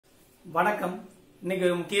வணக்கம். இன்னைக்கு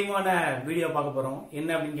ஒரு முக்கியமான வீடியோ பார்க்க போறோம். என்ன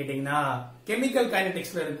அப்படின்னு கேட்டீங்கன்னா கெமிக்கல்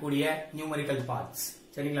கைனடிக்ஸ்ல இருக்கக்கூடிய நியூமரிக்கல் பார்ட்ஸ்.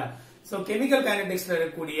 சரிங்களா? சோ கெமிக்கல் கைனடிக்ஸ்ல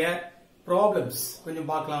இருக்கக்கூடிய ப்ராப்ளம்ஸ் கொஞ்சம்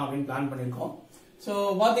பார்க்கலாம் அப்படின்னு பிளான் பண்ணிருக்கோம். சோ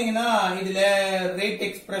பாத்தீங்கன்னா இதுல ரேட்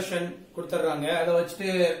எக்ஸ்பிரஷன் கொடுத்துறாங்க. அதை வச்சுட்டு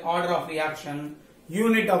order of reaction,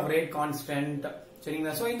 unit of rate constant,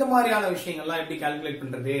 சரிங்களா? சோ இந்த மாதிரியான விஷயங்கள்லாம் எப்படி கால்குலேட்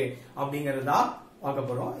பண்றது அப்படிங்கறதுதான் பார்க்க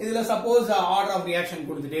போறோம். இதுல சப்போஸ் ஆர்டர் ஆஃப் ரியாக்ஷன்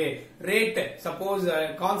கொடுத்துட்டு ரேட் சப்போஸ்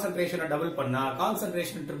கான்சென்ட்ரேஷனை டபுள் பண்ணா,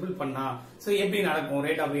 கான்சென்ட்ரேஷன் ட்ரிபிள் பண்ணா, சோ எப்படி நடக்கும்,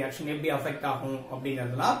 ரேட் ஆஃப் ரியாக்ஷன் எப்படி அஃபெக்ட் ஆகும்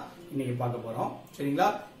அப்படிங்கறதெல்லாம் இன்னைக்கு பார்க்க போறோம். சரிங்களா?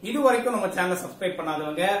 இது வரைக்கும் நம்ம சேனலை சப்ஸ்கிரைப்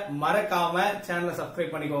பண்ணாதவங்க மறக்காம சேனலை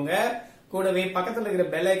சப்ஸ்கிரைப் பண்ணிக்கோங்க. கூடவே பக்கத்துல இருக்கிற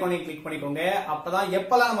பெல் ஐகானை கிளிக் பண்ணிக்கோங்க. அப்பதான்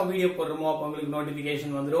எப்பெல்லாம் நம்ம வீடியோ போடுறோமோ அப்ப உங்களுக்கு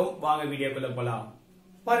நோட்டிபிகேஷன் வந்துடும். வாங்க வீடியோக்குள்ள போலாம்.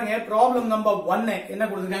 பாருங்க, ப்ராப்ளம் நம்பர் 1 என்ன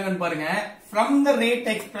கொடுத்திருக்காங்கன்னு பாருங்க. From the rate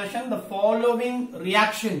expression the following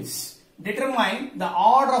reactions determine the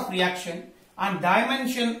order of reaction and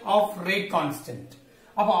dimension of rate constant.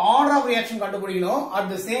 அப்ப order of reaction கண்டுபிடிக்கணும். at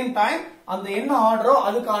the same time அந்த என்ன ஆர்டரோ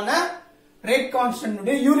அதுக்கான ரேட் கான்ஸ்டன்ட்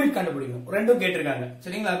உடைய யூனிட் கண்டுபிடிக்கணும். ரெண்டும் கேட்டிருக்காங்க.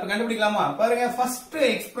 சரிங்களா? இப்ப கண்டுபிடிக்கலாமா? பாருங்க, ஃபர்ஸ்ட்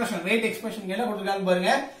எக்ஸ்பிரஷன் ரேட் எக்ஸ்பிரஷன் என்ன கொடுத்திருக்காங்க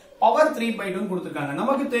பாருங்க. பவர் 3/2 கொடுத்திருக்காங்க.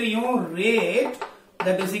 நமக்கு தெரியும் rate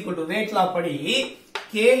that is equal to rate law படி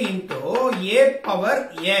k into a power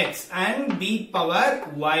x and b power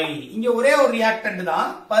y. இங்க ஒரே ஒரு ரியாக்டன்ட் தான்.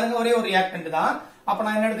 பாருங்க, ஒரே ஒரு ரியாக்டன்ட் தான். அப்ப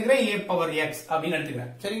நான் என்ன எடுத்துக்கிறேன், a power x அப்படின்னு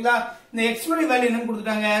எடுத்துக்கிறேன். சரிங்களா? இந்த x உடைய வேல்யூ என்ன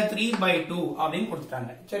கொடுத்துட்டாங்க, 3/2 அப்படின்னு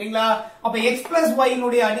கொடுத்துட்டாங்க. சரிங்களா? அப்ப x plus y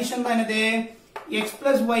னுடைய அடிஷன் தான் என்னது, x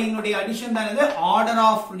plus y னுடைய அடிஷன் தான் என்னது, ஆர்டர்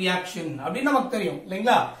ஆஃப் ரியாக்ஷன் அப்படின்னு நமக்கு தெரியும்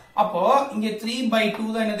இல்லைங்களா? அப்போ இங்க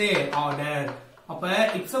 3/2 தான் என்னது, ஆர்டர். அப்ப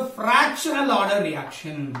it's a fractional order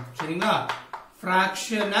reaction. சரிங்களா?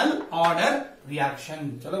 fractional order reaction.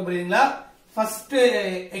 சொல்ல புரியுதுங்களா? ஃபர்ஸ்ட்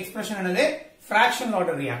எக்ஸ்பிரஷன் என்னது, fractional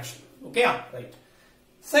order reaction. ஓகேயா? ரைட்.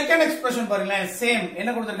 செகண்ட் எக்ஸ்பிரஷன் பாருங்க, சேம் என்ன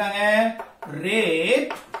கொடுத்திருக்காங்க,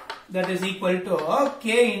 rate that is equal to k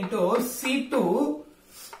into C2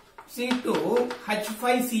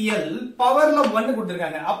 H5Cl பவர்ல 1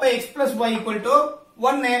 கொடுத்திருக்காங்க. அப்ப x plus y equal to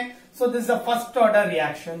 1. So this is the first order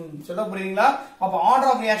reaction. சொல்ல புரியுதுங்களா? அப்ப order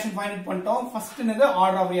of reaction find out பண்ணிட்டோம். first என்னது,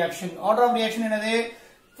 order of reaction. order of reaction என்னது,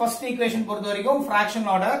 first equation பொறுத்த வரைக்கும் fraction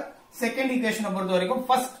order, second equation பொறுத்த வரைக்கும்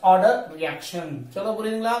first order reaction. சொல்ல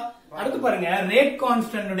புரியுதுங்களா? அடுத்து பாருங்க, rate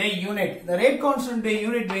constant உடைய யூனிட். இந்த rate constant உடைய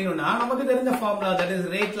யூனிட் வேணும்னா நமக்கு தெரிஞ்ச formula, that is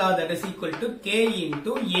rate law, that is equal to k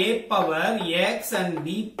into a power x and b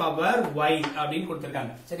power y அப்படின்னு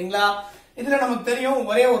கொடுத்திருக்காங்க. சரிங்களா? இதுல நமக்கு தெரியும்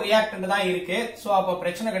ஒரே ஒரு ரியாக்டன்ட் தான் இருக்கு. சோ அப்ப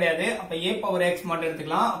பிரச்சனை கிடையாது. அப்ப a பவர் x மட்டும்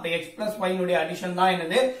எடுத்துக்கலாம். அப்ப x plus y னுடைய அடிஷன் தான்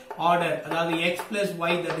என்னது, ஆர்டர். அதாவது x plus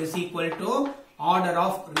y that is equal to order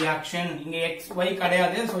of reaction. இங்க x y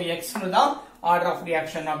கிடையாது. சோ x னு தான் order of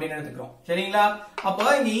reaction அப்படின்னு எடுத்துக்கிறோம். சரிங்களா? அப்ப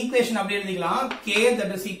இந்த ஈக்குவேஷன் அப்படி எழுதிக்கலாம். k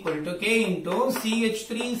that is equal to k into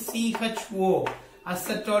CH3CHO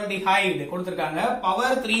அசெட்டோல்டிஹைட் கொடுத்திருக்காங்க.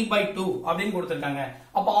 பவர் 3/2 அப்படின்னு கொடுத்திருக்காங்க.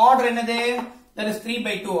 அப்ப ஆர்டர் என்னது, that is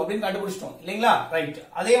 3/2 அப்படின்னு கண்டுபிடிச்சிட்டோம் இல்லீங்களா? ரைட்.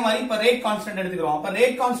 அதே மாதிரி இப்ப ரேட் கான்ஸ்டன்ட் எடுத்துக்கிறோம். அப்ப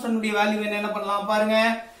ரேட் கான்ஸ்டன்ட் உடைய வேல்யூ என்ன பண்ணலாம் பாருங்க,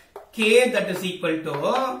 k that is equal to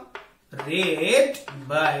rate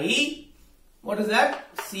by what is that,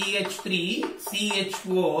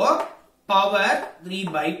 CH3CHO power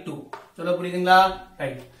 3/2. சொல்ல புரியுதுங்களா?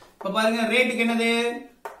 ரைட். இப்ப பாருங்க, ரேட்டுக்கு என்னது,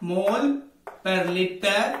 mole per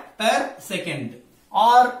liter per second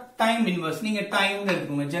or time inverse. நீங்க டைம்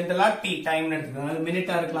எடுத்துக்கோங்க. ஜெனரலா டைம் எடுத்துக்கோங்க.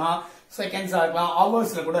 மினிட்டா இருக்கலாம், செகண்ட்ஸா இருக்கலாம்,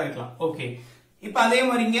 ஹவர்ஸ்ல கூட இருக்கலாம். ஓகே. இப்ப அதே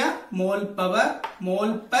மாதிரிங்க mole power,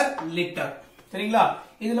 mole per litre. சரிங்களா?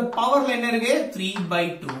 இதுல பவர்ல என்ன இருக்கு,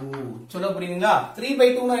 3/2. சொல்ல புரியுதுங்களா?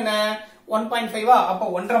 3/2 என்ன, 1.5. அப்ப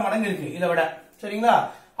 1.5 மடங்கு இருக்கு இதை விட. சரிங்களா?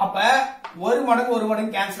 அப்ப ஒரு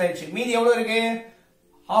மடங்கு கேன்சல் ஆயிடுச்சு. மீதி எவ்வளவு இருக்கு,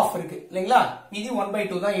 half இருக்கு இல்லீங்களா? மீதி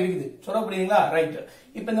 1/2 தான் இருக்குது. சொல்ல புரியுதுங்களா? ரைட்.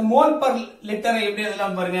 இப்ப இந்த மோல் பர் லிட்டரை எப்படி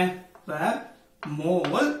எழுதலாம் பாருங்க. இப்ப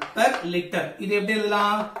மோல் பெர் லிட்டர் இது எப்படி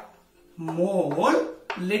எழுதலாம், மோல்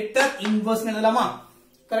லிட்டர் இன்வர்ஸ் எழுதலாமா?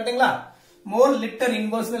 கரெக்ட்டுங்களா? மோல் லிட்டர்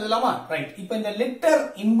இன்வர்ஸ் எழுதலாமா? ரைட். இப்ப இந்த லிட்டர்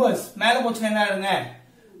இன்வர்ஸ் மேல போச்சுன்னா என்ன ஆகுங்க,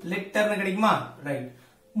 லிட்டர்னு கிடைக்குமா? ரைட்.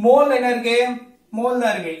 மோல் என்ன இருக்கு, மோல்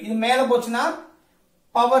தான் இருக்கு. இது மேல போச்சுன்னா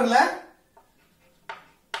பவர்ல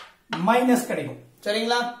மைனஸ் கிடைக்கும்.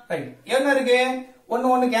 சரிங்களா? ரைட். என்ன இருக்கு,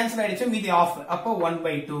 1 கேன்சல் ஆயிடுச்சு, மீதி ஆஃப். அப்போ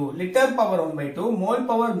 1/2 litre power 1/2 mole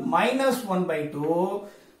power -1/2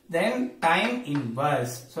 then time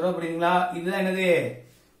inverse. சொல்ல புரியுதுங்களா? இதுதான் என்னது,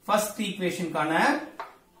 ஃபர்ஸ்ட் ஈக்குவேஷனுக்கான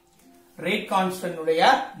ரேட் கான்ஸ்டன்ட் உடைய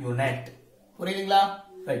யூனிட். புரியுதுங்களா?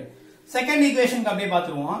 ரைட். செகண்ட் ஈக்குவேஷனுக்கு அப்படியே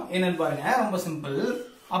பாத்துருவோம். என்னன்னு பாருங்க, ரொம்ப சிம்பிள்.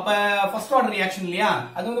 அப்ப ஃபர்ஸ்ட் ஆர்டர் ரியாக்ஷன் இல்லையா,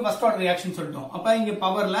 அது வந்து ஃபர்ஸ்ட் ஆர்டர் ரியாக்ஷன் சொல்லிட்டோம். அப்ப இங்க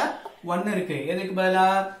பவர்ல 1 இருக்கு. எதுக்கு பதிலா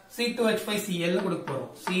C2H5Cl கொடுக்க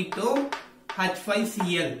போறோம்.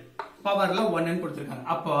 C2H5Cl பவர்ல 1 ன்னு கொடுத்திருக்காங்க.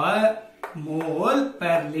 அப்போ mole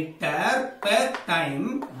per litre per time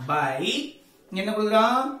by என்ன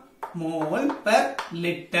கொடுக்குறான் மோல் பெர்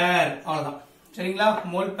லிட்டர் அவ்வளவுதான். சரிங்களா?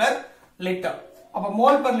 Mole per litre. அப்ப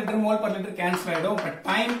மோல் பெர் லிட்டர் கேன்சல் ஆயிடும். இப்ப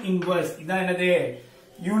டைம் இன்வர்ஸ் இதான் என்னது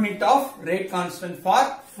unit of rate constant for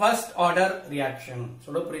first order reaction.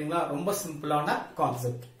 சொல்ல புரியுங்களா? ரொம்ப சிம்பிளான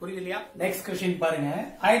கான்செப்ட். புரியுது இல்லையா? நெக்ஸ்ட் क्वेश्चन பாருங்க.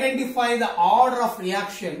 Identify the order of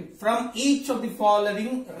reaction from each of the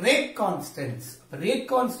following rate constants. Rate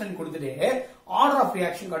constant கொடுத்துட்டு ஆர்டர் ஆஃப்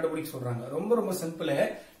ரியாக்ஷன் கண்டுபிடிக்க சொல்றாங்க. ரொம்ப ரொம்ப சிம்பிள்.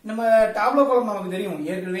 நம்ம டேப்லோ காலம் நமக்கு தெரியும்.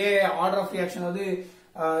 ஏற்கனவே ஆர்டர் ஆஃப் ரியாக்ஷன் வந்து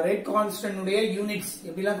ரேட் கான்ஸ்டன்ட் உடைய யூனிட்ஸ்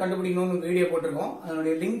எப்படிலாம் கண்டுபிடிக்கணும்னு வீடியோ போட்டிருக்கோம்.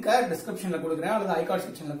 அதனுடைய லிங்கை டிஸ்கிரிப்ஷன்ல கொடுக்குறேன் அல்லது ஐகார்ட்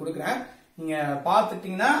செக்ஷன்ல கொடுக்குறேன். நீங்க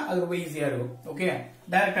பாத்துட்டீங்கன்னா அது ரொம்ப ஈஸியா இருக்கும். ஓகே,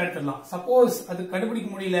 டைரக்டா எடுத்துடலாம். சப்போஸ் அது கண்டுபிடிக்க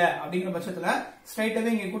முடியல அப்படிங்கிற பட்சத்துல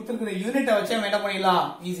ஸ்ட்ரைட்டாவே இங்க கொடுத்திருக்கிற யூனிட்டை வச்சு என்ன பண்ணிடலாம்,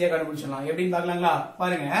 ஈஸியா கண்டுபிடிச்சிடலாம். எப்படின்னு பாக்கலாங்களா?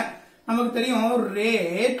 பாருங்க, நமக்கு தெரியும்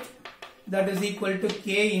rate that is equal to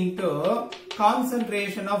k into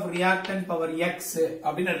concentration of reactant power x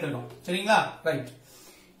அப்படின்னு எடுத்துக்கணும். சரிங்களா? ரைட்.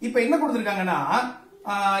 இப்போ என்ன கொடுத்திருக்காங்கன்னா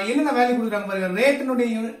என்னென்ன வேல்யூ கொடுத்திருக்காங்க பாருங்க. ரேட்னுடைய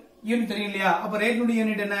யூனிட் தெரியும் இல்லையா? அப்ப ரேட்னுடைய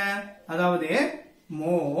யூனிட் என்ன? அதாவது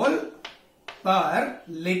mole per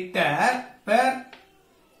liter per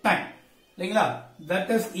time இல்லைங்களா? that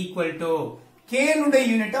is equal to k னுடைய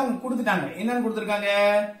unit அவங்க கொடுத்துட்டாங்க. என்னன்னு கொடுத்திருக்காங்க?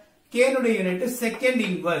 k னுடைய யூனிட் செகண்ட்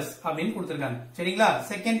இன்வர்ஸ் அப்படின்னு கொடுத்திருக்காங்க. சரிங்களா?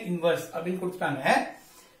 செகண்ட் இன்வர்ஸ் அப்படின்னு கொடுத்துட்டாங்க.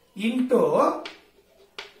 into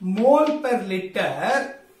மோல் per liter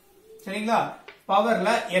சரிங்களா? பவர்ல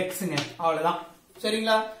xங்க அவ்வளவுதான்.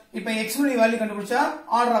 சரிங்களா? இப்போ x னுடைய வேல்யூ கண்டுபிடிச்சா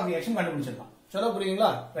ஆர்டர் ஆஃப் ரியாக்ஷன் கண்டுபிடிச்சிடலாம். சொல்ல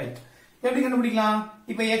புரியுங்களா? ரைட். எப்படி கண்டுபிடிக்கலாம்?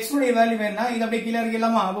 இப்ப x உடைய வேல்யூ வேணா இத அப்படியே கீழ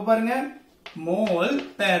இறக்கிடலாமா? அப்ப பாருங்க, mole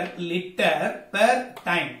per litre per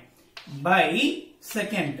time by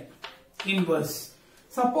second inverse.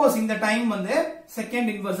 Suppose இந்த டைம் வந்து செகண்ட்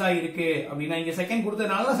இன்வர்ஸா இருக்கு அப்படின்னா இங்க செகண்ட்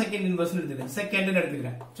கொடுத்ததுனால செகண்ட் இன்வர்ஸ் எடுத்துக்கிறேன். செகண்ட்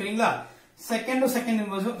எடுத்துக்கிறேன். சரிங்களா? செகண்ட்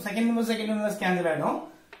இன்வர்ஸ் கேன்சல் ஆயிடும்.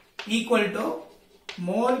 Equal to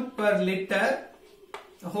mole per litre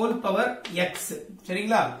whole power x.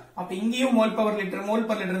 சரிங்களா? அப்ப இங்கேயும் மோல் பவர் லிட்டர்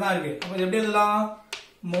தான் இருக்கு. அப்ப எப்படி எழுதலாம்?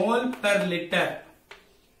 மோல் பெர் லிட்டர்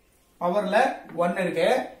பவர்ல 1 இருக்கு.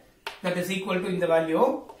 that is equal to இந்த value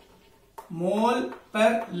mole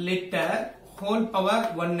per litre whole power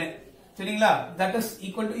 1. சரிங்களா? that is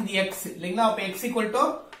equal to இது x இல்லைங்களா? அப்ப x equal to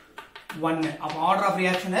 1. அப்ப ஆர்டர் ஆஃப்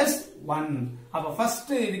ரியாக்ஷன் இஸ் 1. அப்ப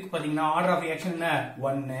ஃபர்ஸ்ட் இதுக்கு பாத்தீங்கன்னா ஆர்டர் ஆஃப் ரியாக்ஷன் என்ன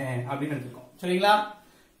 1 அப்படின்னு எடுத்துக்கோம். சரிங்களா?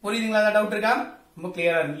 புரியுதுங்களா? டவுட் இருக்கா? ரொம்ப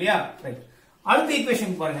கிளியரா இருக்கு இல்லையா? ரைட். அடுத்த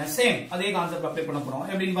ஈக்குவேஷன் பாருங்க. சேம் அதே கான்செப்ட் அப்ளை பண்ண போறோம்.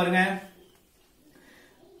 எப்படின்னு பாருங்க.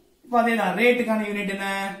 இப்போ அதேதான் ரேட்டுக்கான யூனிட் என்ன?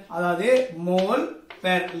 அதாவது mole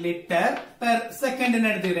per litre per second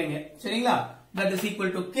எடுத்துக்கிறீங்க. சரிங்களா? that is equal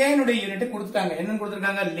to k னுடைய unit கொடுத்துட்டாங்க. என்னன்னு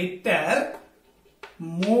கொடுத்திருக்காங்க? Litre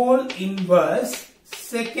mole inverse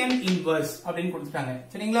second inverse அப்படின்னு கொடுத்துட்டாங்க.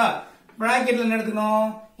 சரிங்களா? பிராக்கெட்ல என்ன எடுத்துக்கணும்?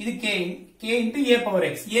 இது k into a power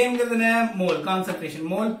x. a ங்கிறது mole concentration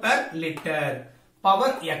mole per litre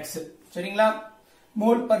power x. சரிங்களா?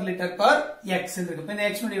 Mole per litre per x இருக்கு. இப்போ இந்த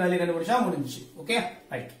x னுடைய வேல்யூ கண்டுபிடிச்சா முடிஞ்சுச்சு. Okay,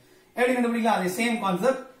 right. எப்படி கண்டுபிடிக்கலாம்? அதே சேம்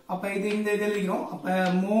கான்செப்ட். அப்ப இது இந்த எழுதிக்கிறோம். அப்ப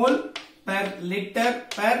mole per litre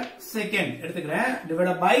per second எடுத்துக்கிறேன்.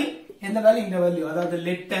 டிவைட் பை எந்த வேல்யூ? இந்த வேல்யூ. அதாவது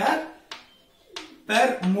litre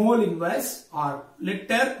per mole inverse R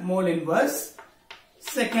litre mole inverse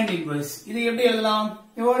second inverse. இது எப்படி எழுதலாம்?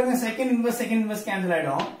 இப்போ செகண்ட் இன்வர்ஸ் கேன்சல்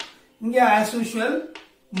ஆயிடும். இங்க as usual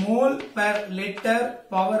mole per litre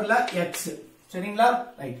பவர்ல x. சரிங்களா?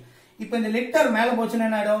 ரைட். இப்போ இந்த லிட்டர் மேல போச்சுன்னா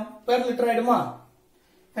என்ன ஆயிடும்? பெர் லிட்டர் ஆயிடுமா?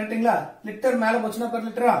 கரெக்ட்டுங்களா? லிட்டர் மேல போச்சுன்னா பெர்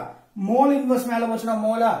லிட்டரா? மோல் இன்வர்ஸ் மேல போச்சுன்னா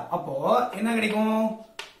மோலா? அப்போ என்ன கிடைக்கும்?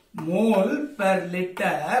 Mole per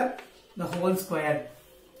litre the whole square.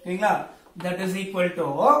 சரிங்களா? that is equal to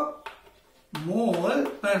mole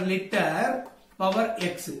per litre power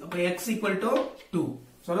x. அப்ப x equal to 2.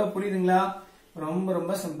 சொல்ல புரியுதுங்களா? ரொம்ப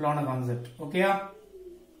ரொம்ப சிம்பிளான கான்செப்ட். ஓகேயா?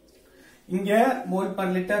 இங்க mole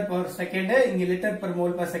per litre per second, இங்க litre per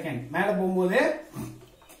mole per second. மேல போகும்போது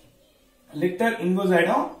லிட்டர் இன்வர்ஸ்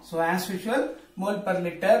ஆயிடும். So as usual mole per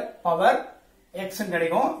litre power x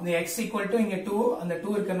கிடைக்கும். இந்த x equal to இங்க 2, அந்த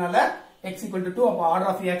 2 இருக்கறனால x equal to 2. அப்ப order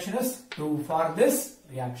of reaction is 2 for this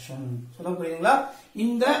reaction. சொல்ல புரியுதுங்களா?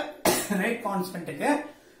 இந்த ரேட் கான்ஸ்டன்ட்க்கு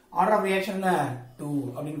ஆர்டர் ஆஃப் ரியாக்ஷன் 2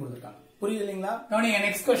 அப்படின்னு கொடுத்திருக்காங்க. புரியுது இல்லீங்களா? கவனிங்க,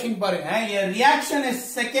 நெக்ஸ்ட் क्वेश्चन பாருங்க. a reaction is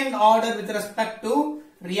second order with respect to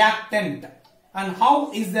reactant, and how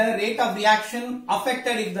is the rate of reaction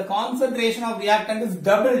affected if the concentration of reactant is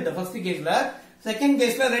doubled? first caseல, second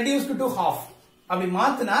caseல reduced to half. அப்படி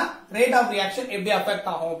மாத்துனா rate of reaction எப்படி affect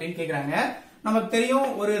ஆகும் அப்படின்னு கேக்குறாங்க. நமக்கு தெரியும்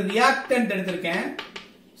ஒரு reactant எடுத்திருக்கேன்.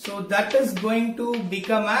 so that is going to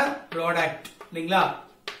become a product இல்லீங்களா?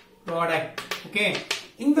 product. okay,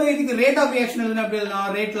 இந்த இதுக்கு rate of reaction என்ன அப்படி எழுதலாம்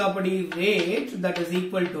rate law படி rate that is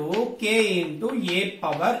equal to k into a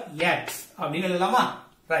power x அப்படி எழுதலாமா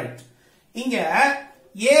ரைட் இங்க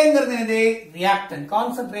ஏங்கிறது என்னது reactant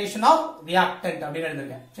concentration of reactant அப்படி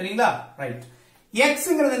எழுதுறேன் சரிங்களா ரைட்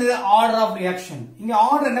xங்கிறது என்னது order of reaction இங்க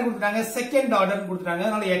order என்ன கொடுத்துட்டாங்க செகண்ட் ஆர்டர் கொடுத்துட்டாங்க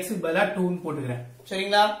அதனால x க்கு பதிலா 2 ன்னு போட்டுக்கறேன்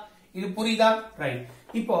சரிங்களா இது புரியுதா ரைட்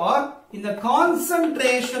இப்போ இந்த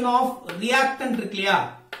concentration of reactant இருக்குலையா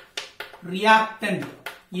reactant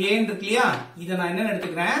ஏன் இருக்குலையா இத நான் என்ன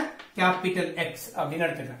எடுத்துக்கறேன் capital X அப்படினு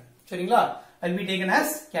எடுத்துக்கறேன் சரிங்களா will be taken as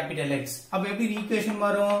capital X அப்ப எப்படி ஈக்குவேஷன்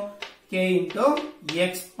வரும் k into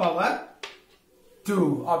x power 2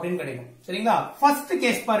 அப்படினு கிடைக்கும் சரிங்களா ஃபர்ஸ்ட்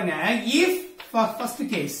கேஸ் பாருங்க if first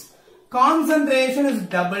case concentration is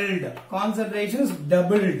doubled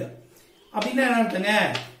அப்படினா என்ன அர்த்தங்க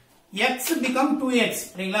x become 2x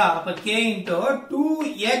சரிங்களா அப்ப k into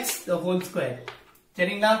 2x the whole square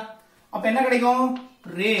சரிங்களா அப்ப என்ன கிடைக்கும்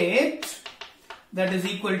rate that is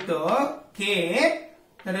equal to k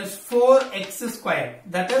that is 4x square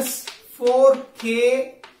that is 4k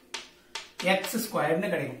x square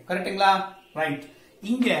ன்னு கிடைக்கும் கரெக்ட்டுங்களா ரைட்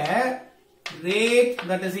இங்க rate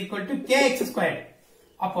that is equal to kx square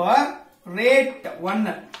அப்ப rate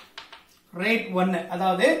 1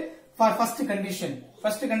 அதாவது for first condition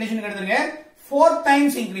எடுத்துங்க 4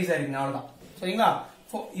 times increase ஆயிருக்கு அவ்வளவுதான் சரிங்களா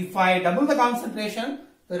if I double the concentration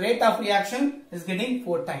the rate of reaction is getting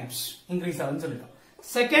 4 times increase ஆகுதுன்னு சொல்லிட்டோம்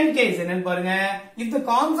second case என்னன்னு பாருங்க if the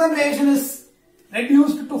concentration is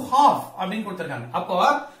reduced to half அப்படினு கொடுத்திருக்காங்க அப்போ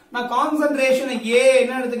நான் concentration a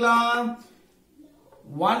என்ன எடுத்துக்கலாம்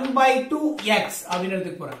 1/2x அப்படினு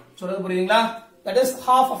எடுத்துக்க போறேன் சொல்றது புரியுதுங்களா that is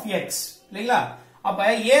half of x இல்லீங்களா அப்ப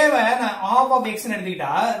a வை நான் half of x ன்னு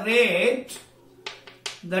எடுத்துக்கிட்டா rate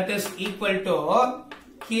that is equal to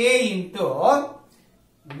k into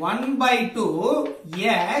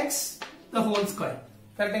 1/2x the whole square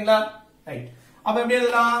கரெக்ட்டுங்களா ரைட் அப்ப எப்படி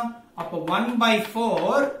எழுதலாம் அப்ப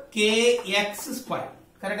 1/4 kx square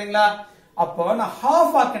கரெக்ட்டுங்களா அப்போ நான்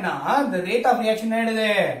half ஆக்குனா the rate of reaction என்னது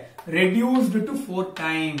reduced to 4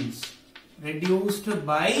 times reduced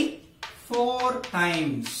by 4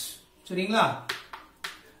 times சரிங்களா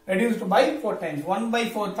reduced by 4 times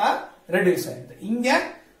 1/4 தான் reduce ஆயிடுது இங்க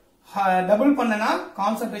டபுள் பண்ணனா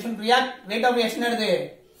concentration rate of reaction என்னது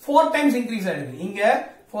 4 times increase ஆயிடுது இங்க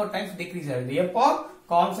 4 times decrease ஆயிடுது எப்போ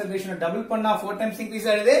concentration டபுள் பண்ணா 4 times increase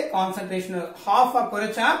ஆயிடுது concentration half ஆ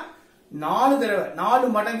குறைச்சா 4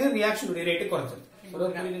 மடங்கு reaction rate குறைச்சிருது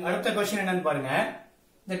அடுத்த क्वेश्चन என்னன்னு பாருங்க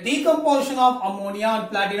the decomposition of ammonia on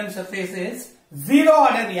platinum surface is zero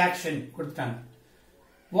order reaction கொடுத்தாங்க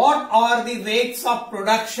what are the rates of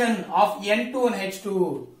production of N2 and H2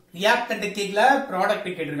 reactant கேக்கல product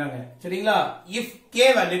கேட்டிருக்காங்க சரிங்களா if k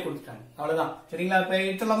வேல்யூ கொடுத்துட்டாங்க அவ்வளவுதான் சரிங்களா இப்ப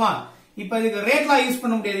எடுத்துலாமா இப்ப இதுக்கு ரேட் லா யூஸ்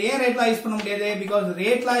பண்ண முடியாது ஏன் ரேட் லா யூஸ் பண்ண முடியாது because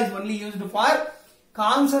rate law is only used for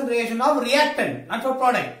concentration of reactant not for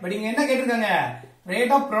product but இங்க என்ன கேட்டிருக்காங்க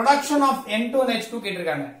rate of production of N2 and H2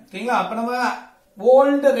 கேட்டிருக்காங்க சரிங்களா அப்ப நம்ம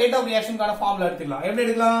old rate of reaction கான ஃபார்முலா எடுத்துக்கலாம் எப்படி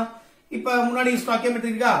எடுக்கலாம் இப்ப முன்னாடி ஸ்டாக்கியோமெட்ரி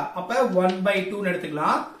இருக்கா அப்ப 1/2 ன்னு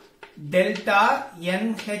எடுத்துக்கலாம் delta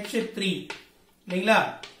NH3 இல்லீங்களா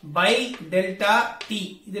by delta T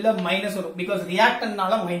இதுல மைனஸ் வரும் because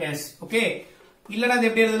reactantனால மைனஸ் ஓகே இல்லனா இது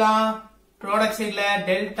எப்படி எழுதலாம் ப்ராடக்ட் சைடுல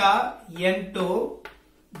delta N2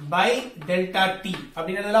 by delta T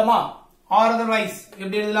அப்படி எழுதலாமா or otherwise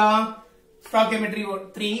எப்படி எழுதலாம் ஸ்டாக்கியோமெட்ரி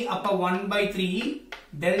 3 அப்ப 1/3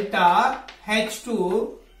 delta H2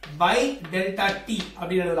 by delta T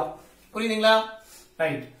அப்படி எழுதலாம் புரியுதுங்களா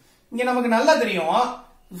ரைட் இங்க நமக்கு நல்லா தெரியும்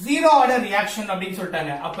zero order reaction அப்படினு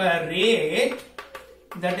சொல்லிட்டாங்க அப்ப rate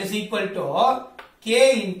that is equal to k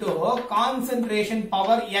into concentration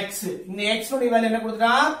power x இந்த x உடைய வேல்யூ என்ன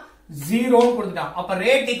கொடுத்துட்டான் 0 கொடுத்துட்டான் அப்ப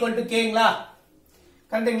rate equal to k ங்களா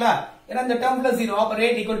கரெக்ட்டுங்களா ஏன்னா இந்த டேர்ம்ல 0 அப்ப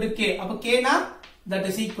rate equal to k அப்ப k னா that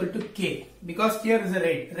is equal to k because here is a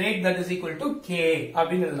rate that is equal to k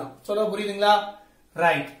அப்படினு எழுதலாம் சொல்ல புரியுதுங்களா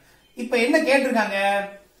ரைட் இப்போ என்ன கேட்டிருக்காங்க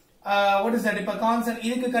what is that இப்ப கான்ஸ்டன்ட்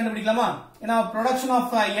இதுக்கு கண்டுபிடிக்கலாமா ஏன்னா ப்ரொடக்ஷன்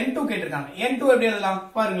ஆஃப் N2 கேட்டிருக்காங்க N2 எப்படி எழுதலாம்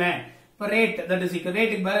பாருங்களேன் இப்ப ரேட் that is equal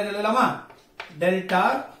ரேட்டுக்கு பதிலா எழுதலாமா delta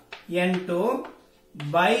N2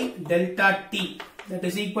 by delta T that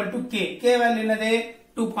is equal to k k value என்னது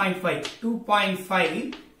 2.5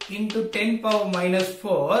 into 10 power minus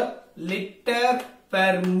 4 liter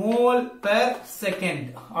per mole per second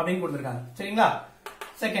அப்படினு கொடுத்திருக்காங்க சரிங்களா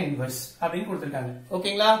செகண்ட் இன்வர்ஸ் அப்படினு கொடுத்திருக்காங்க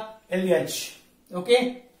ஓகேங்களா LH ஓகே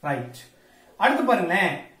ரைட் அடுத்து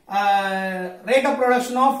பாருங்களேன் rate of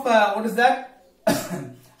production of what is that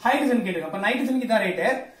hydrogen கேட்டிருக்காங்க அப்ப நைட்ரஜனுக்கு இதான் ரேட்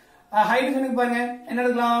ஹைட்ரஜனுக்கு பாருங்க என்ன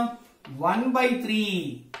எடுக்கலாம் 1/3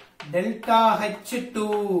 delta H2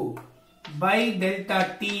 by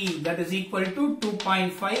delta T, that is equal to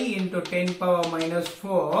 2.5 into 10 power minus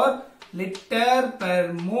 4 liter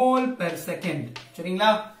per mole per second.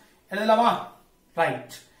 சரிங்களா? எழுதலாமா?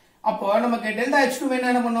 ரைட். அப்போ நமக்கு delta H2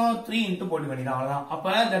 என்ன பண்ணோம்? 3 into போட்டு பண்ணிடலாம். அவ்வளவுதான். அப்ப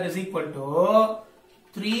that is equal to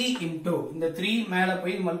 3 into இந்த 3 மேல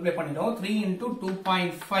போய் மல்டிப்ளை பண்ணிடும். 3 into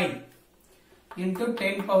 2.5 into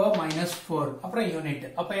 10 power minus 4. அப்புறம் யூனிட்.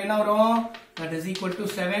 அப்ப என்ன வரும்? That is equal to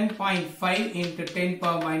 7.5 into 10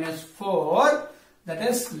 power minus 4. That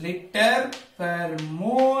is liter per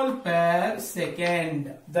mole per second.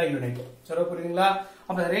 The unit. சரி புரியுதுங்களா?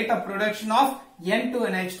 அப்ப the rate of production of N2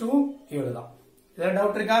 and H2 இவ்வளவுதான். ஏதாவது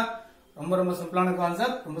டவுட் இருக்கா? ரொம்ப சிம்பிளான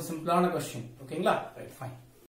கான்செப்ட், ரொம்ப சிம்பிளான क्वेश्चन. ஓகேங்களா? Right, fine.